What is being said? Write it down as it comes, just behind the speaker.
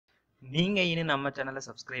நீங்க இன்னும் நம்ம சேனலை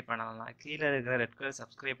சப்ஸ்கிரைப் பண்ணலன்னா கீழே இருக்கிற ரெட் கலர்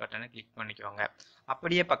சப்ஸ்கிரைப் பட்டனை கிளிக் பண்ணிக்கோங்க.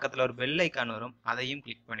 அப்படியே பக்கத்தில் ஒரு பெல் ஐக்கான் வரும், அதையும்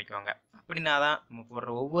கிளிக் பண்ணிக்கோங்க. அப்படின்னா தான் நம்ம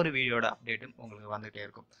போடுற ஒவ்வொரு வீடியோட அப்டேட்டும் உங்களுக்கு வந்துகிட்டே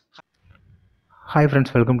இருக்கும். Hi friends,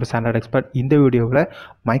 welcome to SANTRA expert. இந்த வீடியோவில்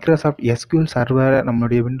மைக்ரோசாஃப்ட் SQL சர்வரை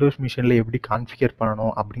நம்மளுடைய விண்டோஸ் மிஷினில் எப்படி கான்ஃபிகர்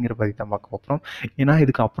பண்ணணும் அப்படிங்கிற பற்றி தான் பார்க்க போகிறோம். ஏன்னா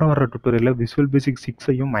இதுக்கு அப்புறம் வர டுட்டோரியலில் விசுவல் பேசிக்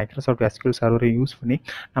 6ஐயும் மைக்ரோசாஃப்ட் SQL சர்வரையும் யூஸ் பண்ணி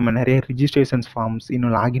நம்ம நிறைய ரிஜிஸ்ட்ரேஷன்ஸ் ஃபார்ம்ஸ்,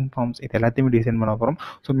 இன்னும் லாகின் ஃபார்ம்ஸ் இது எல்லாத்தையுமே டிசைன் பண்ண போகிறோம்.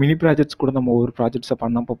 ஸோ மினி ப்ராஜெக்ட்ஸ் கூட நம்ம ஒவ்வொரு ப்ராஜெக்ட்ஸை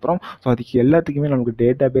பண்ண போகிறோம். ஸோ அதுக்கு எல்லாத்துக்குமே நமக்கு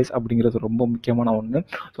டேட்டா பேஸ் அப்படிங்கிறது ரொம்ப முக்கியமான ஒன்று.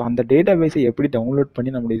 ஸோ அந்த டேட்டா பேஸை எப்படி டவுன்லோட்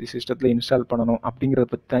பண்ணி நம்மளுடைய சிஸ்டத்தில் இன்ஸ்டால் பண்ணணும் அப்படிங்கிறத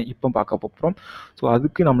பற்றி தான் இப்போ பார்க்க போகிறோம். ஸோ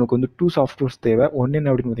அதுக்கு நம்மளுக்கு வந்து 2 சாஃப்ட்வேர்ஸ் தேவை. ஒன்று என்ன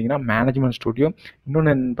அப்படின்னு பார்த்தீங்கன்னா மேனேஜ்மெண்ட் ஸ்டுடியோ, இன்னொன்று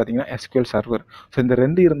என்னன்னு பார்த்தீங்கன்னா SQL சர்வர். ஸோ இந்த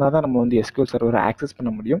ரெண்டு இருந்தால் தான் நம்ம வந்து SQL சர்வரை ஆக்சஸ் பண்ண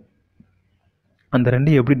முடியும். அந்த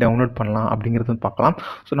ரெண்டு எப்படி டவுன்லோட் பண்ணலாம் அப்படிங்கிறது பார்க்கலாம்.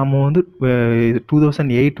 ஸோ நம்ம வந்து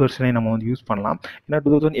 2008 வெர்ஷனை நம்ம வந்து யூஸ் பண்ணலாம். ஏன்னா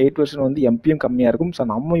 2008 வெர்ஷன் வந்து எம்பிஎம் கம்மியாக இருக்கும். ஸோ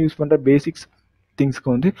நம்ம யூஸ் பண்ணுற பேசிக்ஸ்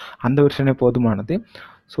திங்ஸ்க்கு வந்து அந்த வெர்ஷனே போதுமானது.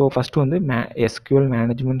 ஸோ ஃபஸ்ட்டு வந்து SQL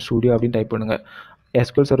மேனேஜ்மெண்ட் ஸ்டுடியோ அப்படின்னு டைப் பண்ணுங்கள்.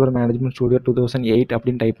 SQL சர்வர் மேனேஜ்மெண்ட் ஸ்டுடியோ 2008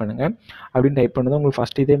 அப்படின்னு டைப் பண்ணுங்கள். அப்படின்னு டைப் பண்ணது உங்களுக்கு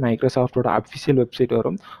ஃபஸ்ட் இதே மைக்ரோசாஃப்டோட அஃபிஷியல் வெப்சைட்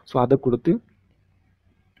வரும். ஸோ அதை கொடுத்து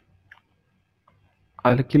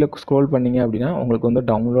அதில் கீழே ஸ்க்ரோல் பண்ணிங்க அப்படின்னா உங்களுக்கு வந்து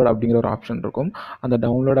டவுன்லோட் அப்படிங்கிற ஒரு ஆப்ஷன் இருக்கும். அந்த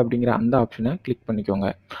டவுன்லோட் அப்படிங்கிற அந்த ஆப்ஷனை கிளிக் பண்ணிக்கோங்க.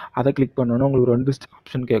 அதை கிளிக் பண்ணோன்னா உங்களுக்கு 2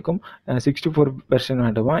 ஆப்ஷன் கேட்கும். 64 வெர்ஷன்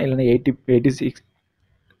வேண்டுமா இல்லைன்னா 86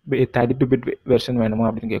 32 பிட் வெர்ஷன் வேணுமா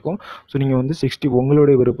அப்படின்னு கேட்கும். ஸோ நீங்கள் வந்து 60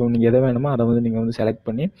 உங்களுடைய விருப்பம், நீங்கள் எதை வேணுமோ அதை வந்து நீங்கள் வந்து செலக்ட்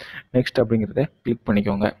பண்ணி நெக்ஸ்ட் அப்படிங்கிறத கிளிக்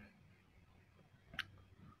பண்ணிக்கோங்க.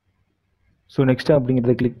 ஸோ நெக்ஸ்ட்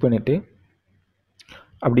அப்படிங்கிறத கிளிக் பண்ணிவிட்டு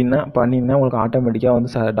பண்ணிங்கன்னா உங்களுக்கு ஆட்டோமேட்டிக்காக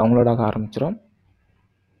வந்து டவுன்லோட் ஆக ஆரம்பிச்சிடும்.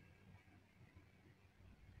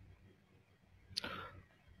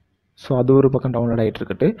 ஸோ அது ஒரு பக்கம் டவுன்லோட் ஆகிட்டு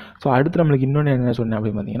இருக்கட்டு. ஸோ அடுத்து நம்மளுக்கு இன்னொன்று என்ன சொன்னேன்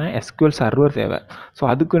அப்படின்னு பார்த்தீங்கன்னா SQL சர்வர் தேவை. ஸோ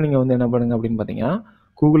அதுக்கு நீங்கள் வந்து என்ன பண்ணுங்க அப்படின்னு பார்த்தீங்கன்னா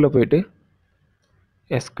கூகுளில் போயிட்டு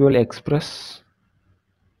SQL எக்ஸ்பிரஸ்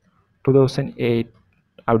 2008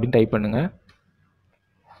 அப்படின்னு டைப் பண்ணுங்கள்.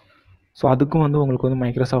 ஸோ அதுக்கும் வந்து உங்களுக்கு வந்து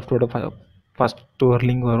மைக்ரோசாஃப்டோட ஃபஸ்ட் ஒரு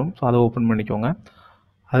லிங்க் வரும். ஸோ அதை ஓப்பன் பண்ணிக்கோங்க.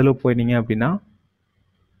 அதில் போயிட்டீங்க அப்படின்னா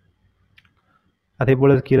அதே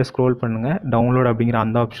போல் கீழே ஸ்க்ரோல் பண்ணுங்கள். டவுன்லோட் அப்படிங்கிற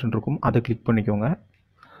அந்த ஆப்ஷன் இருக்கும், அதை கிளிக் பண்ணிக்கோங்க.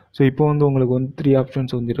 ஸோ இப்போ வந்து உங்களுக்கு வந்து 3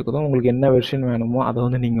 ஆப்ஷன்ஸ் வந்து இருக்குதோ, உங்களுக்கு என்ன வெர்ஷன் வேணுமோ அதை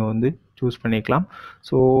வந்து நீங்கள் வந்து சூஸ் பண்ணிக்கலாம்.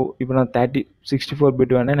 ஸோ இப்போ நான் 64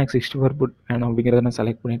 பிட் வேணால் எனக்கு 64 பிட் வேணும் அப்படிங்கிறத நான்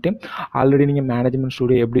செலக்ட் பண்ணிவிட்டு ஆல்ரெடி நீங்கள் மேனேஜ்மெண்ட்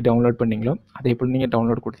ஸ்டுடியோ எப்படி டவுன்லோட் பண்ணீங்களோ அதே போல் நீங்கள்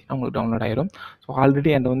டவுன்லோட் கொடுத்தீங்கன்னா உங்களுக்கு டவுன்லோட் ஆயிரும். ஸோ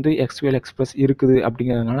ஆல்ரெடி அந்த வந்து SQL எக்ஸ்பிரஸ் இருக்குது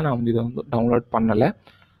அப்படிங்கிறதுனால நான் வந்து இதை வந்து டவுன்லோட் பண்ணலை.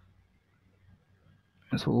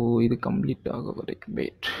 ஸோ இது கம்ப்ளீட் ஆக வரைக்கும்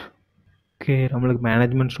வெயிட். ஓகே, நம்மளுக்கு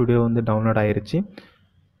மேனேஜ்மெண்ட் ஸ்டுடியோ வந்து டவுன்லோட் ஆயிருச்சு.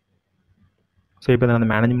 ஸோ இப்போ நான் அந்த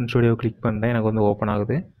மேனேஜ்மெண்ட் ஸ்டுடியோ கிளிக் பண்ணுறேன், எனக்கு வந்து ஓப்பன்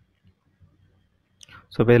ஆகுது.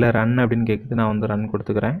 ஸோ இப்போ இதில் ரன் அப்படின்னு கேட்குது, நான் வந்து ரன்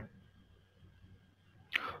கொடுத்துக்கிறேன்.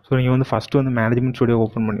 ஸோ நீங்கள் வந்து ஃபஸ்ட்டு வந்து மேனேஜ்மெண்ட் ஸ்டுடியோ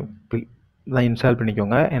ஓப்பன் பண்ணி தான் இன்ஸ்டால்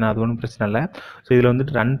பண்ணிக்கோங்க. ஏன்னா அது ஒன்றும் பிரச்சனை இல்லை. ஸோ இதில்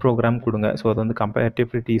வந்துட்டு ரன் ப்ரோக்ராம் கொடுங்க. ஸோ அது வந்து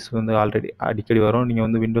கம்பேட்டிபிலிட்டிஸ் வந்து ஆல்ரெடி அடிக்கடி வரும். நீங்கள்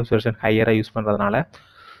வந்து விண்டோஸ் வெர்ஷன் ஹையராக யூஸ் பண்ணுறதுனால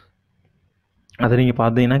அதை நீங்கள்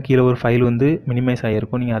பார்த்தீங்கன்னா கீழே ஒரு ஃபைல் வந்து மினிமைஸ்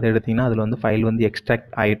ஆகிருக்கும். நீங்கள் அதை எடுத்திங்கன்னா அதில் வந்து ஃபைல் வந்து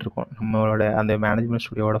எக்ஸ்ட்ராக்ட் ஆகிட்ருக்கும். நம்மளோட அந்த மேனேஜ்மெண்ட்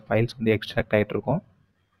ஸ்டுடியோட ஃபைல்ஸ் வந்து எக்ஸ்ட்ராக்ட் ஆகிட்ருக்கும்.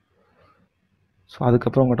 ஸோ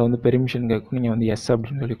அதுக்கப்புறம் உங்கள்கிட்ட வந்து பெர்மிஷன் கேட்கும். நீங்கள் வந்து எஸ்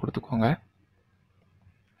அப்படின்னு சொல்லி கொடுத்துக்கோங்க.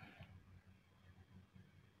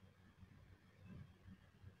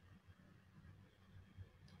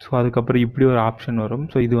 ஸோ அதுக்கப்புறம் இப்படி ஒரு ஆப்ஷன் வரும்.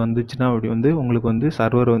 ஸோ இது வந்துச்சுன்னா அப்படி வந்து உங்களுக்கு வந்து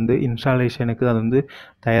சர்வர் வந்து இன்ஸ்டாலேஷனுக்கு அது வந்து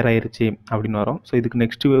தயாராகிருச்சு அப்படின்னு வரும். ஸோ இதுக்கு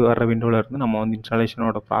நெக்ஸ்ட்டு வர விண்டோவில் இருந்து நம்ம வந்து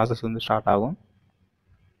இன்ஸ்டாலேஷனோட ப்ராசஸ் வந்து ஸ்டார்ட் ஆகும்.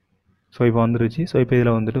 ஸோ இப்போ வந்துருச்சு. ஸோ இப்போ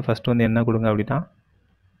இதில் வந்துட்டு ஃபஸ்ட்டு வந்து என்ன கொடுங்க அப்படின்னா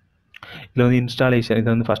இதில் வந்து இன்ஸ்டாலேஷன், இது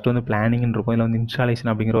வந்து ஃபஸ்ட்டு வந்து பிளானிங்னு இருக்கும். இதில் வந்து இன்ஸ்டாலேஷன்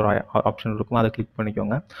அப்படிங்கிற ஒரு ஆப்ஷன் இருக்கும், அதை கிளிக்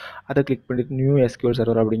பண்ணிக்கோங்க. அதை கிளிக் பண்ணிவிட்டு நியூ SQL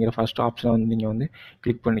சர்வர் அப்படிங்கிற ஃபஸ்ட் ஆப்ஷனை வந்து நீங்கள் வந்து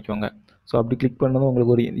கிளிக் பண்ணிக்கோங்க. ஸோ அப்படி கிளிக் பண்ணதும்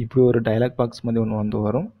உங்களுக்கு ஒரு இப்படி ஒரு டயலாக் பாக்ஸ் மாதிரி ஒன்று வந்து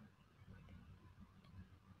வரும்.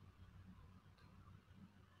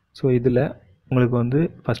 ஸோ இதில் உங்களுக்கு வந்து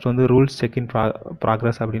ஃபஸ்ட் வந்து ரூல்ஸ் செக் இன்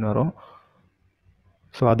ப்ராக்ரஸ் அப்படின்னு வரும்.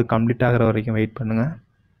 ஸோ அது கம்ப்ளீட் ஆகிற வரைக்கும் வெயிட் பண்ணுங்கள்.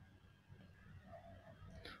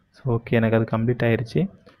 ஸோ ஓகே, எனக்கு அது கம்ப்ளீட் ஆகிருச்சு.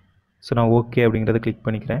 ஸோ நான் ஓகே அப்படிங்கிறத கிளிக்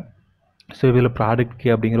பண்ணிக்கிறேன். ஸோ இதில் ப்ராடக்ட் கீ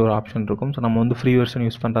அப்படிங்கிற ஒரு ஆப்ஷன் இருக்கும். ஸோ நம்ம வந்து ஃப்ரீ வெர்ஷன்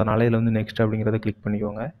யூஸ் பண்ணுறதுனால இதில் வந்து நெக்ஸ்ட் அப்படிங்கிறத கிளிக்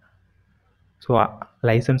பண்ணிக்கோங்க. ஸோ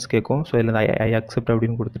லைசன்ஸ் கேட்கும். ஸோ இதில் ஐ அக்செப்ட்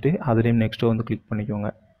அப்படின்னு கொடுத்துட்டு அதுலேயும் நெக்ஸ்ட்டு வந்து கிளிக் பண்ணிக்கோங்க.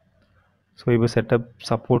 ஸோ இப்போ செட்டப்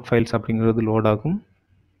சப்போர்ட் ஃபைல்ஸ் அப்படிங்கிறது லோட் ஆகும்.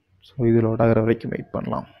 ஸோ இது லோட் ஆகிற வரைக்கும் வெயிட்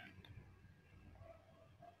பண்ணலாம்.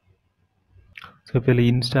 ஸோ இப்போ இதில்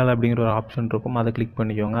இன்ஸ்டால் அப்படிங்கிற ஒரு ஆப்ஷன் இருக்கும், அதை கிளிக்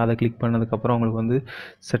பண்ணிக்கோங்க. அதை கிளிக் பண்ணதுக்கப்புறம் உங்களுக்கு வந்து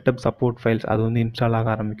செட்டப் சப்போர்ட் ஃபைல்ஸ் அது வந்து இன்ஸ்டால் ஆக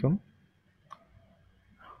ஆரம்பிக்கும்.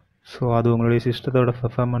 ஸோ அது உங்களுடைய சிஸ்டத்தோட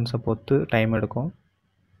பெர்ஃபார்மன்ஸை பொறுத்து டைம் எடுக்கும்.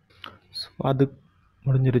 ஸோ அது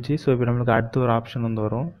முடிஞ்சிருச்சு. ஸோ இப்போ நம்மளுக்கு அடுத்து ஒரு ஆப்ஷன் வந்து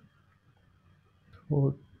வரும்.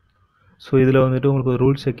 ஸோ இதில் வந்துட்டு உங்களுக்கு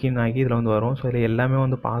ரூல் செக்இன் ஆகி இதில் வந்து வரும். ஸோ இதில் எல்லாமே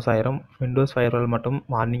வந்து பாஸ் ஆயிரும். விண்டோஸ் ஃபயர்வால் மட்டும்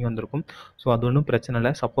வார்னிங் வந்திருக்கும். ஸோ அது ஒன்றும் பிரச்சனை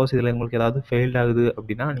இல்லை. சப்போஸ் இதில் உங்களுக்கு ஏதாவது ஃபெயில்ட் ஆகுது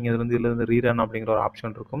அப்படின்னா நீங்கள் இதில் வந்து ரீரன் அப்படிங்கிற ஒரு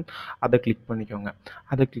ஆப்ஷன் இருக்கும். அதை கிளிக் பண்ணிக்கோங்க.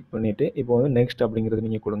 அதை கிளிக் பண்ணிவிட்டு இப்போ வந்து நெக்ஸ்ட் அப்படிங்கிறது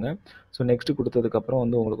நீங்கள் கொடுங்க. ஸோ நெக்ஸ்ட் கொடுத்ததுக்கப்புறம்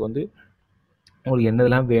வந்து உங்களுக்கு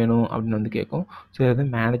என்னதெல்லாம் வேணும் அப்படின்னு வந்து கேட்கும். ஸோ இது வந்து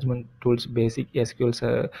மேனேஜ்மெண்ட் டூல்ஸ் பேசிக் எஸ்கியூஎல்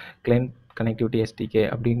கிளைண்ட் கனெக்டிவிட்டி எஸ்டிகே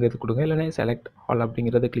அப்படிங்கிறது கொடுங்க. இல்லைனா செலக்ட் ஆல்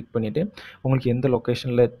அப்படிங்கிறத கிளிக் பண்ணிவிட்டு உங்களுக்கு எந்த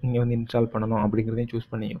லொக்கேஷனில் நீங்கள் வந்து இன்ஸ்டால் பண்ணணும் அப்படிங்கிறதையும் சூஸ்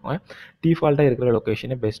பண்ணிக்கோங்க. டிஃபால்ட்டாக இருக்கிற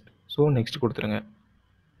லொக்கேஷனே பெஸ்ட். ஸோ நெக்ஸ்ட் கொடுத்துருங்க.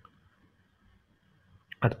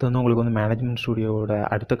 அடுத்து வந்து உங்களுக்கு வந்து மேனேஜ்மெண்ட் ஸ்டுடியோவோட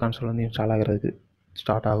அடுத்த கன்சோல் வந்து இன்ஸ்டால் ஆகிறதுக்கு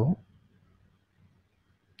ஸ்டார்ட் ஆகும்.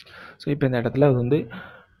 ஸோ இப்போ இந்த இடத்துல அது வந்து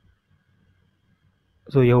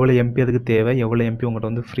ஸோ எவ்வளோ எம்பி அதுக்கு தேவை, எவ்வளோ எம்பி உங்கள்கிட்ட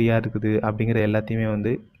வந்து ஃப்ரீயாக இருக்குது அப்படிங்கிற எல்லாத்தையுமே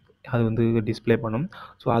வந்து அது வந்து டிஸ்பிளே பண்ணும்.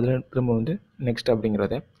 ஸோ அதில் திரும்ப வந்து நெக்ஸ்ட்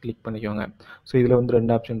அப்படிங்கிறத கிளிக் பண்ணிக்கோங்க. ஸோ இதில் வந்து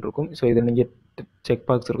 2 ஆப்ஷன் இருக்கும். ஸோ இதை நீங்கள் செக்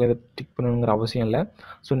பாக்ஸ் இருக்கும், இதை டிக் பண்ணணுங்கிற அவசியம் இல்லை.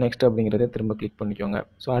 ஸோ நெக்ஸ்ட் அப்படிங்கிறத திரும்ப கிளிக் பண்ணிக்கோங்க.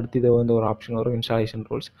 ஸோ அடுத்து இதை வந்து ஒரு ஆப்ஷன் வரும், இன்ஸ்டாலேஷன்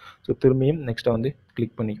ரூல்ஸ். ஸோ திரும்பியும் நெக்ஸ்ட்டை வந்து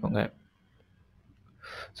கிளிக் பண்ணிக்கோங்க.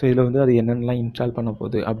 ஸோ இதில் வந்து அது என்னென்னலாம் இன்ஸ்டால் பண்ண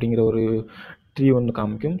போகுது அப்படிங்கிற ஒரு ட்ரீ ஒன்று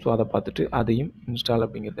காமிக்கும். ஸோ அதை பார்த்துட்டு அதையும் இன்ஸ்டால்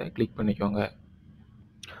அப்படிங்கிறத கிளிக் பண்ணிக்கோங்க.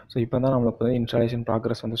 ஸோ இப்போ தான் நம்மளுக்கு வந்து இன்ஸ்டாலேஷன்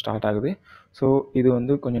ப்ராக்ரஸ் வந்து ஸ்டார்ட் ஆகுது. ஸோ இது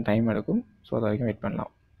வந்து கொஞ்சம் டைம் எடுக்கும். ஸோ அது வரைக்கும் வெயிட்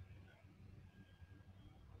பண்ணலாம்.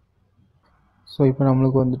 ஸோ இப்போ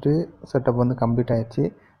நம்மளுக்கு வந்துட்டு செட்டப் வந்து கம்ப்ளீட் ஆகிடுச்சு.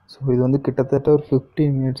 ஸோ இது வந்து கிட்டத்தட்ட ஒரு 15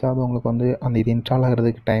 மினிட்ஸாவது உங்களுக்கு வந்து அந்த இது இன்ஸ்டால்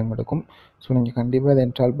ஆகிறதுக்கு டைம் எடுக்கும். ஸோ நீங்கள் கண்டிப்பாக இதை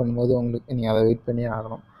இன்ஸ்டால் பண்ணும்போது உங்களுக்கு நீங்கள் அதை வெயிட் பண்ணியே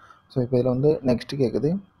ஆகணும். ஸோ இப்போ இதில் வந்து நெக்ஸ்ட்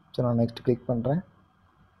கேட்குது. ஸோ நான் நெக்ஸ்ட் கிளிக் பண்ணுறேன்.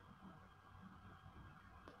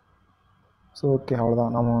 ஸோ ஓகே,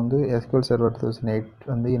 அவ்வளோதான். நம்ம வந்து SQL சர்வர் 2008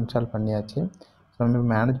 வந்து இன்ஸ்டால் பண்ணியாச்சு. ஸோ நம்ம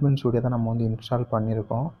மேனேஜ்மெண்ட் ஸ்டுடியோ தான் நம்ம வந்து இன்ஸ்டால்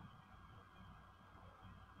பண்ணியிருக்கோம்.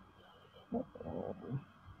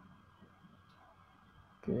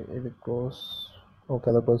 ஓகே, இது க்ளோஸ். ஓகே,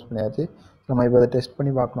 அதை க்ளோஸ் பண்ணியாச்சு. நம்ம இப்போ அதை டெஸ்ட்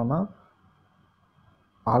பண்ணி பார்க்கணுன்னா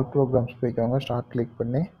ஆல் ப்ரோக்ராம்ஸ் போய்க்கோங்க, ஸ்டார்ட் கிளிக்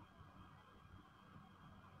பண்ணி.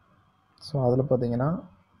 ஸோ அதில் பார்த்தீங்கன்னா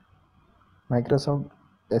மைக்ரோசாஃப்ட்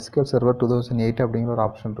SQL சர்வர் 2008 அப்படிங்கிற ஒரு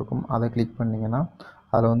ஆப்ஷன் இருக்கும். அதை கிளிக் பண்ணிங்கன்னா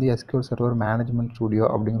அதில் வந்து SQL சர்வர் மேனேஜ்மெண்ட் ஸ்டுடியோ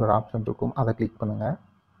அப்படிங்கிற ஒரு ஆப்ஷன் இருக்கும். அதை கிளிக் பண்ணுங்கள்.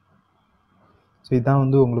 ஸோ இதுதான்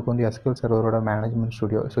வந்து உங்களுக்கு வந்து SQL சர்வரோட மேனேஜ்மெண்ட்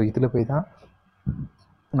ஸ்டுடியோ. ஸோ இதில் போய் தான்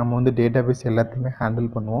நம்ம வந்து டேட்டாபேஸ் எல்லாத்தையுமே ஹேண்டில்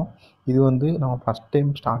பண்ணுவோம். இது வந்து நம்ம ஃபஸ்ட்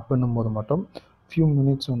டைம் ஸ்டார்ட் பண்ணும்போது மட்டும் ஃபியூ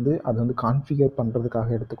மினிட்ஸ் வந்து அது வந்து கான்ஃபிகர்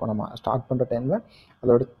பண்ணுறதுக்காக எடுத்துக்கோம். நம்ம ஸ்டார்ட் பண்ணுற டைமில்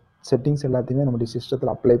அதோட செட்டிங்ஸ் எல்லாத்தையுமே நம்முடைய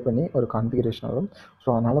சிஸ்டத்தில் அப்ளை பண்ணி ஒரு கான்ஃபிகரேஷன் வரும். ஸோ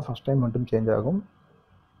அதனால் ஃபஸ்ட் டைம் மட்டும் சேஞ்ச் ஆகும்.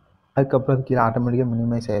 அதுக்கப்புறம் அது கீழே ஆட்டோமேட்டிக்காக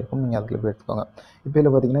மினிமைஸ் ஆகிருக்கும். நீங்கள் அதில் போய் எடுத்துக்கோங்க. இப்போ இதில்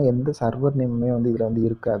பார்த்தீங்கன்னா எந்த சர்வர் நேமுமே வந்து இதில் வந்து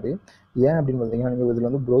இருக்காது. ஏன் அப்படின்னு பார்த்தீங்கன்னா நீங்கள் இதில்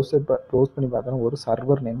வந்து ப்ரௌஸ் பண்ணி பார்த்தோன்னா ஒரு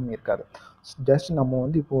சர்வர் நேமும் இருக்காது. ஜஸ்ட் நம்ம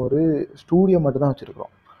வந்து இப்போ ஒரு ஸ்டூடியோ மட்டும் தான்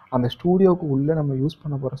வச்சுருக்கிறோம். அந்த ஸ்டூடியோவுக்கு உள்ளே நம்ம யூஸ்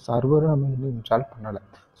பண்ண போகிற சர்வரை நம்ம இன்னும் இன்ஸ்டால் பண்ணலை.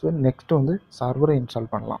 ஸோ நெக்ஸ்ட்டு வந்து சர்வரை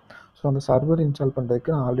இன்ஸ்டால் பண்ணலாம். ஸோ அந்த சர்வர் இன்ஸ்டால்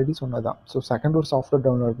பண்ணுறதுக்கு நான் ஆல்ரெடி சொன்னது தான். ஸோ செகண்ட் ஒரு சாஃப்ட்வேர்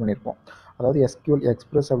டவுன்லோட் பண்ணியிருப்போம். அதாவது SQL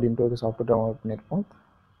எக்ஸ்பிரஸ் அப்படின்ற ஒரு சாஃப்ட்வேர் டவுன்லோட் பண்ணியிருப்போம்.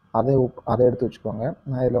 அதை எடுத்து வச்சுக்கோங்க.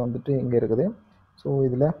 நான் இதில் வந்துட்டு இங்கே இருக்குது. ஸோ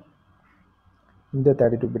இதில் இந்த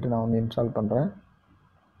 32 பிட் நான் வந்து இன்ஸ்டால் பண்ணுறேன்.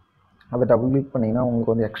 அதை டபுள் கிளிக் பண்ணிங்கன்னா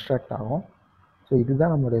உங்களுக்கு வந்து எக்ஸ்ட்ராக்ட் ஆகும். ஸோ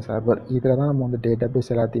இதுதான் நம்மளுடைய சர்வர். இதில் தான் நம்ம வந்து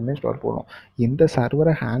டேட்டாபேஸ் எல்லாத்தையுமே ஸ்டோர் பண்ணுவோம். இந்த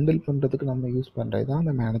சர்வரை ஹேண்டில் பண்ணுறதுக்கு நம்ம யூஸ் பண்ணுறது தான்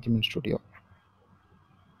அந்த மேனேஜ்மெண்ட் ஸ்டுடியோ.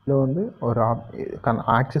 இதில் வந்து ஒரு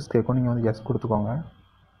ஆக்சஸ் கேட்கும். நீங்கள் வந்து எஸ் கொடுத்துக்கோங்க.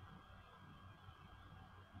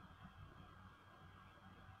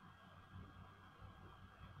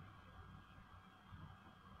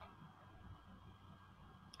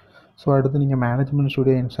 ஸோ அடுத்து நீங்கள் மேனேஜ்மெண்ட்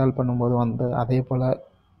ஸ்டுடியோ இன்ஸ்டால் பண்ணும்போது வந்து அதே போல்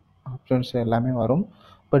ஆப்ஷன்ஸ் எல்லாமே வரும்.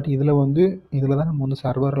 பட் இதில் தான் நம்ம வந்து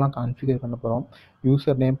சர்வர்லாம் கான்ஃபிகர் பண்ண போகிறோம்.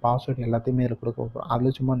 யூசர் நேம், பாஸ்வேர்டு எல்லாத்தையுமே இதில் கொடுக்க போகிறோம்.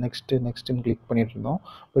 அதில் சும்மா நெக்ஸ்ட்டுன்னு கிளிக் பண்ணிகிட்டு இருந்தோம்.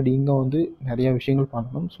 பட் இங்கே வந்து நிறையா விஷயங்கள்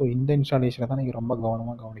பண்ணணும். ஸோ இந்த இன்ஸ்டாலேஷனை தான் நீங்கள் ரொம்ப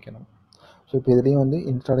கவனமாக கவனிக்கணும். ஸோ இப்போ இதுலேயும் வந்து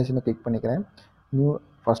இன்ஸ்டாலேஷனை கிளிக் பண்ணிக்கிறேன்.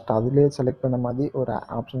 ஃபஸ்ட் அதிலே செலக்ட் பண்ண மாதிரி ஒரு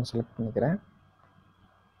ஆப்ஷன் செலக்ட் பண்ணிக்கிறேன்.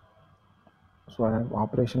 ஸோ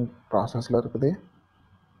ஆப்ரேஷன் ப்ராசஸில் இருக்குது.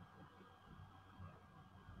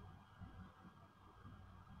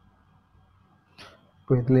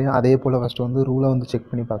 இப்போ இதுலேயும் அதே போல் ஃபஸ்ட்டு வந்து ரூலை வந்து செக்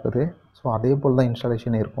பண்ணி பார்க்குது. ஸோ அதே போல் தான்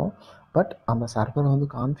இன்ஸ்டாலேஷன் இருக்கும். பட் அந்த சர்வரை வந்து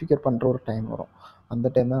கான்ஃபிகர் பண்ணுற ஒரு டைம் வரும். அந்த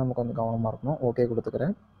டைம் தான் நம்ம கொஞ்சம் கவனமாக இருக்கணும். ஓகே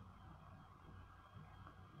கொடுத்துக்கிறேன்.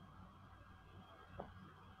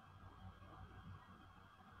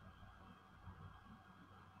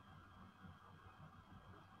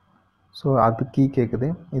 ஸோ அது கீ கேட்குது.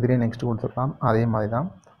 இதுலேயே நெக்ஸ்ட் கொடுத்துடலாம். அதே மாதிரி தான்.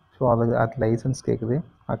 ஸோ அது லைசன்ஸ் கேட்குது.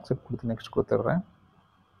 அக்செப்ட் கொடுத்து நெக்ஸ்ட் கொடுத்துட்றேன்.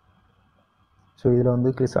 ஸோ இதில்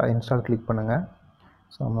வந்து இன்ஸ்டால் கிளிக் பண்ணுங்கள்.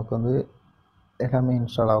 ஸோ நமக்கு வந்து எல்லாமே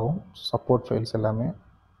இன்ஸ்டால் ஆகும். சப்போர்ட் ஃபைல்ஸ் எல்லாமே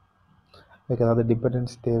அதுக்கு ஏதாவது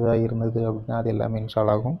டிபெண்டன்ஸ் தேவை இருந்தது அப்படின்னா அது எல்லாமே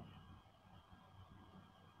இன்ஸ்டால் ஆகும்.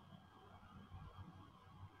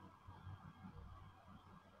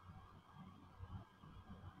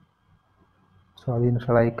 ஸோ அது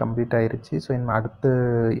இன்ஸ்டால் ஆகி கம்ப்ளீட் ஆகிருச்சு. ஸோ இனிமேல்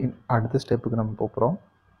அடுத்த ஸ்டெப்புக்கு நம்ம போகிறோம்.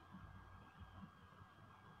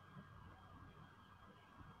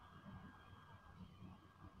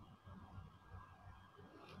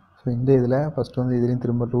 ஸோ இந்த இதில் ஃபஸ்ட்டு வந்து இதுலேயும்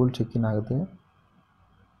திரும்ப ரூல் செக்இன் ஆகுது.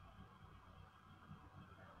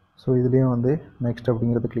 ஸோ இதுலேயும் வந்து நெக்ஸ்ட்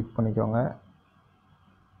அப்படிங்கிறத கிளிக் பண்ணிக்கோங்க.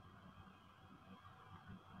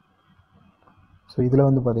 ஸோ இதில்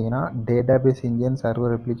வந்து பார்த்தீங்கன்னா டேட்டாபேஸ் இன்ஜின்,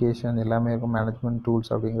 சர்வர் அப்ளிகேஷன் எல்லாமே இருக்கும், மேனேஜ்மெண்ட்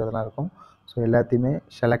டூல்ஸ் அப்படிங்கிறதெல்லாம் இருக்கும். ஸோ எல்லாத்தையுமே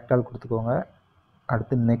செலக்ட் ஆல் கொடுத்துக்கோங்க.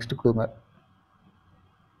 அடுத்து நெக்ஸ்ட் கொடுங்க.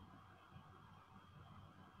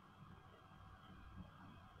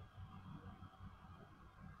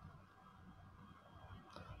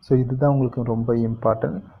 ஸோ இதுதான் உங்களுக்கு ரொம்ப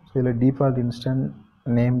இம்பார்ட்டன்ட். ஸோ இதில் டிஃபால்ட் இன்ஸ்டன்ஸ்,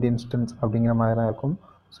 நேம்டு இன்ஸ்டன்ஸ் அப்படிங்கிற மாதிரி தான் இருக்கும்.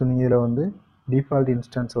 ஸோ நீங்கள் இதில் வந்து டிஃபால்ட்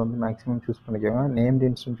இன்ஸ்டன்ஸ் வந்து மேக்ஸிமம் சூஸ் பண்ணிக்கோங்க. நேம்டு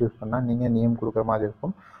இன்ஸ்டன்ஸ் சூஸ் பண்ணால் நீங்கள் நேம் கொடுக்குற மாதிரி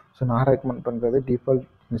இருக்கும். ஸோ நான் ரெக்கமெண்ட் பண்ணுறது டிஃபால்ட்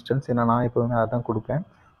இன்ஸ்டன்ஸ். ஏன்னா நான் இப்போ வந்து அதான் கொடுப்பேன்.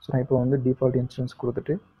 ஸோ நான் இப்போ வந்து டிஃபால்ட் இன்ஸ்டன்ஸ்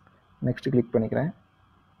கொடுத்துட்டு நெக்ஸ்ட் கிளிக் பண்ணிக்கிறேன்.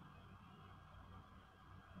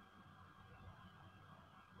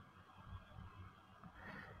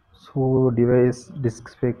 ஸோ டிவைஸ்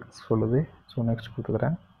டிஸ்க் ஸ்பெக்ஸ் சொல்லுது. ஸோ நெக்ஸ்ட்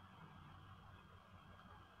கொடுத்துக்கிறேன்.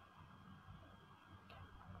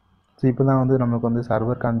 ஸோ இப்போ தான் வந்து நமக்கு வந்து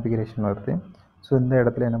சர்வர் கான்ஃபிகரேஷன் வருது. ஸோ இந்த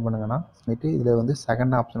இடத்துல என்ன பண்ணுங்கன்னா இதில் வந்து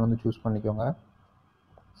செகண்ட் ஆப்ஷன் வந்து சூஸ் பண்ணிக்கோங்க.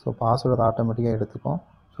 ஸோ பாஸ்வேர்டு ஆட்டோமேட்டிக்காக எடுத்துக்கும்.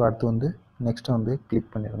 ஸோ அடுத்து வந்து நெக்ஸ்ட்டு வந்து கிளிக்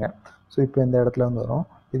பண்ணிடுங்க. ஸோ இப்போ இந்த இடத்துல வந்து வரும்.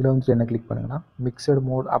 இதில் வந்து என்ன கிளிக் பண்ணுங்கன்னா மிக்சடு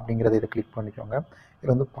மோட் அப்படிங்கிறத இதை கிளிக் பண்ணிக்கோங்க.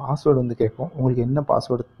 இதில் வந்து பாஸ்வேர்டு வந்து கேட்கும். உங்களுக்கு என்ன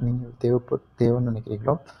பாஸ்வேர்டு நீங்கள் தேவைன்னு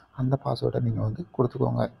நினைக்கிறீங்களோ அந்த பாஸ்வேர்டை நீங்கள் வந்து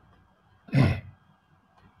கொடுத்துக்கோங்க.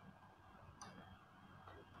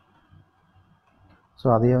 ஸோ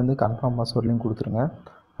அதையே வந்து கன்ஃபார்ம் பாஸ்வேர்ட்லையும் கொடுத்துருங்க.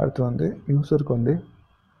 அடுத்து வந்து யூஸருக்கு வந்து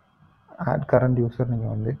ஆட் கரண்ட் யூஸர்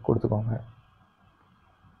நீங்கள் வந்து கொடுத்துக்கோங்க.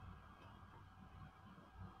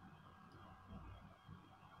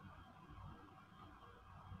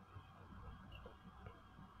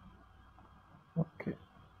 ஓகே.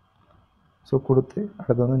 ஸோ கொடுத்து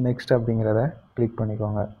அடுத்து வந்து நெக்ஸ்ட் அப்படிங்கிறத கிளிக்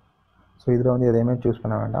பண்ணிக்கோங்க. ஸோ இதில் வந்து எதையுமே சூஸ்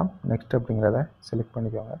பண்ண வேண்டாம். நெக்ஸ்ட் அப்படிங்கிறத செலக்ட்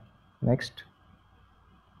பண்ணிக்கோங்க. நெக்ஸ்ட்.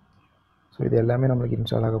 ஸோ இது எல்லாமே நம்மளுக்கு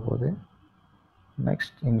இன்ஸ்டால் ஆக போகுது.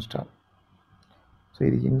 Next install. ஸோ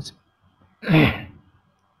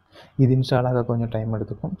இது இன்ஸ்டால் ஆக கொஞ்சம் டைம்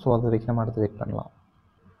எடுத்துக்கும். ஸோ அது வரைக்கும் நம்ம அடுத்து வெயிட் பண்ணலாம்.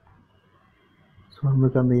 ஸோ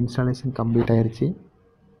நம்மளுக்கு அந்த இன்ஸ்டாலேஷன் கம்ப்ளீட் ஆகிடுச்சு.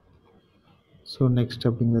 ஸோ நெக்ஸ்ட்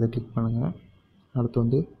அப்படிங்கிறத கிளிக் பண்ணுங்கள். அடுத்து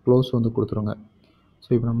வந்து க்ளோஸ் வந்து கொடுத்துருங்க. ஸோ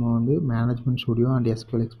இப்போ நம்ம வந்து management studio and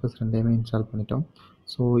SQL express ரெண்டையுமே இன்ஸ்டால் பண்ணிட்டோம்.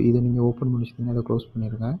 ஸோ இதை நீங்கள் ஓப்பன் பண்ணிச்சிட்டிங்கன்னா இதை க்ளோஸ்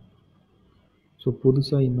பண்ணிடுங்க. ஸோ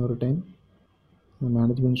புதுசாக இன்னொரு டைம் இந்த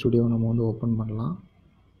மேனேஜ்மெண்ட் ஸ்டுடியோவை நம்ம வந்து ஓப்பன் பண்ணலாம்.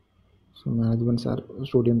 ஸோ மேனேஜ்மெண்ட்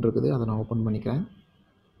ஸ்டுடியோன்னு இருக்குது, அதை நான் ஓப்பன் பண்ணிக்கிறேன்.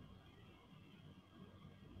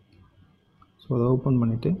 ஸோ அதை ஓப்பன்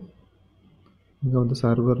பண்ணிவிட்டு இங்கே வந்து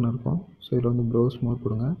சர்வர்னு இருக்கும். ஸோ இதில் வந்து ப்ரௌஸ் மோர்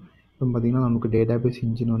கொடுங்க. இப்போ பார்த்திங்கன்னா நமக்கு டேட்டாபேஸ்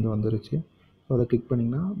இன்ஜின் வந்து வந்துருச்சு. ஸோ அதை கிளிக்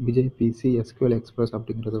பண்ணிங்கன்னா BJPC SQL எக்ஸ்பிரஸ்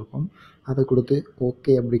அப்படிங்கிறது இருக்கும். அதை கொடுத்து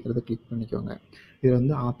ஓகே அப்படிங்கிறத கிளிக் பண்ணிக்கோங்க. இதில்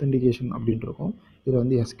வந்து ஆத்தென்டிகேஷன் அப்படின்ட்டு இருக்கும். இதில்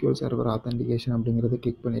வந்து SQL சர்வர் ஆத்தென்டிகேஷன் அப்படிங்கிறத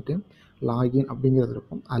கிளிக் பண்ணிவிட்டு லாகின் அப்படிங்கிறது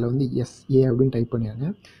இருக்கும். அதில் வந்து SA அப்படின்னு டைப் பண்ணிடுங்க.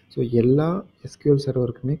 ஸோ எல்லா SQL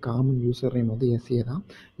சர்வருக்குமே காமன் யூசர் நேம் வந்து SA தான்.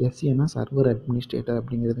 SAனா சர்வர் அட்மினிஸ்ட்ரேட்டர்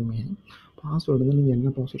அப்படிங்கிறது மெயின். பாஸ்வேர்டு வந்து நீங்கள்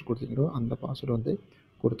என்ன பாஸ்வேர்டு கொடுத்தீங்களோ அந்த பாஸ்வேர்டு வந்து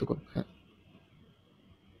கொடுத்துக்கோங்க.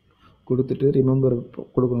 கொடுத்துட்டு ரிமெம்பர்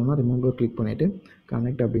கொடுக்கணுன்னா ரிமெம்பர் கிளிக் பண்ணிவிட்டு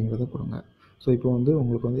கனெக்ட் அப்படிங்கிறத கொடுங்க. ஸோ இப்போ வந்து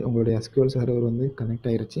உங்களுக்கு வந்து உங்களுடைய SQL சர்வர் வந்து கனெக்ட்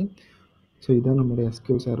ஆகிருச்சு. ஸோ இதுதான் நம்மளுடைய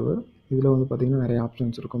SQL சர்வர். இதில் வந்து பார்த்திங்கன்னா நிறைய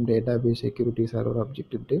ஆப்ஷன்ஸ் இருக்கும். Database, security, server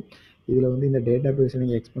ஆப்ஜெக்ட்டுன்ட்டு. இதில் வந்து இந்த டேட்டாபேஸை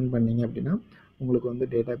நீங்கள் எக்ஸ்பெண்ட் பண்ணிங்க அப்படின்னா உங்களுக்கு வந்து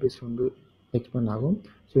டேட்டாபேஸ் வந்து எக்ஸ்பெண்ட் ஆகும்.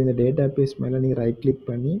 ஸோ இந்த டேட்டாபேஸ் மேலே நீங்கள் ரைட் கிளிக்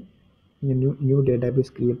பண்ணி நீங்கள் நியூ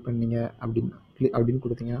டேட்டாபேஸ் க்ரியேட் பண்ணிங்க அப்படின்னு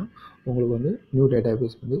கொடுத்தீங்கன்னா உங்களுக்கு வந்து நியூ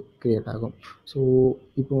டேட்டாபேஸ் வந்து க்ரியேட் ஆகும். ஸோ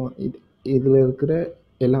இப்போது இதில் இருக்கிற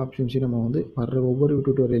எல்லா ஆப்ஷன்ஸையும் நம்ம வந்து வர்ற ஒவ்வொரு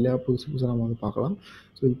டியூட்டோரியலாக புதுசாக நம்ம வந்து பார்க்கலாம்.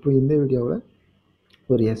 ஸோ இப்போ இந்த வீடியோவில்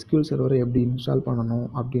ஒரு SQL சர்வரை எப்படி இன்ஸ்டால் பண்ணணும்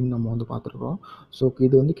அப்படின்னு நம்ம வந்து பார்த்துருக்கோம். ஸோ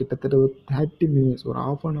இது வந்து கிட்டத்தட்ட ஒரு 30 மினிட்ஸ், ஒரு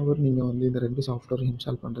 ½ அன் ஹவர் நீங்கள் வந்து இந்த 2 சாஃப்ட்வேர்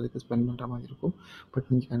இன்ஸ்டால் பண்ணுறதுக்கு ஸ்பெண்ட் பண்ணுற மாதிரி இருக்கும். பட்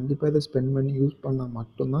நீங்கள் கண்டிப்பாக இதை ஸ்பெண்ட் பண்ணி யூஸ் பண்ணால்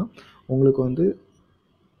மட்டும்தான் உங்களுக்கு வந்து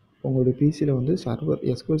உங்களுடைய பிசியில் வந்து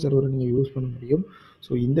SQL சர்வரை நீங்கள் யூஸ் பண்ண முடியும்.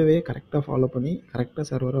 ஸோ இந்த கரெக்டாக ஃபாலோ பண்ணி கரெக்டாக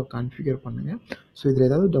சர்வரை கான்ஃபிகர் பண்ணுங்கள். ஸோ இதில்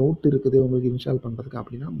ஏதாவது டவுட் இருக்குது உங்களுக்கு இன்ஸ்டால் பண்ணுறதுக்கு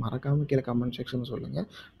அப்படின்னா மறக்காமல் கீழே கமெண்ட் செக்ஷனில் சொல்லுங்கள்.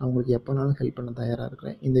 நான் உங்களுக்கு எப்போனாலும் ஹெல்ப் பண்ண தயாராக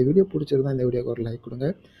இருக்கிறேன். இந்த வீடியோ பிடிச்சிருந்தா இந்த வீடியோக்கு ஒரு லைக் கொடுங்க.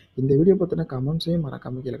 இந்த வீடியோ பற்றின கமெண்ட்ஸையும்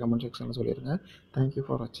மறக்காமல் கீழே கமெண்ட் செக்ஷனில் சொல்லிடுங்க. தேங்க்யூ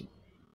ஃபார் வாட்சிங்.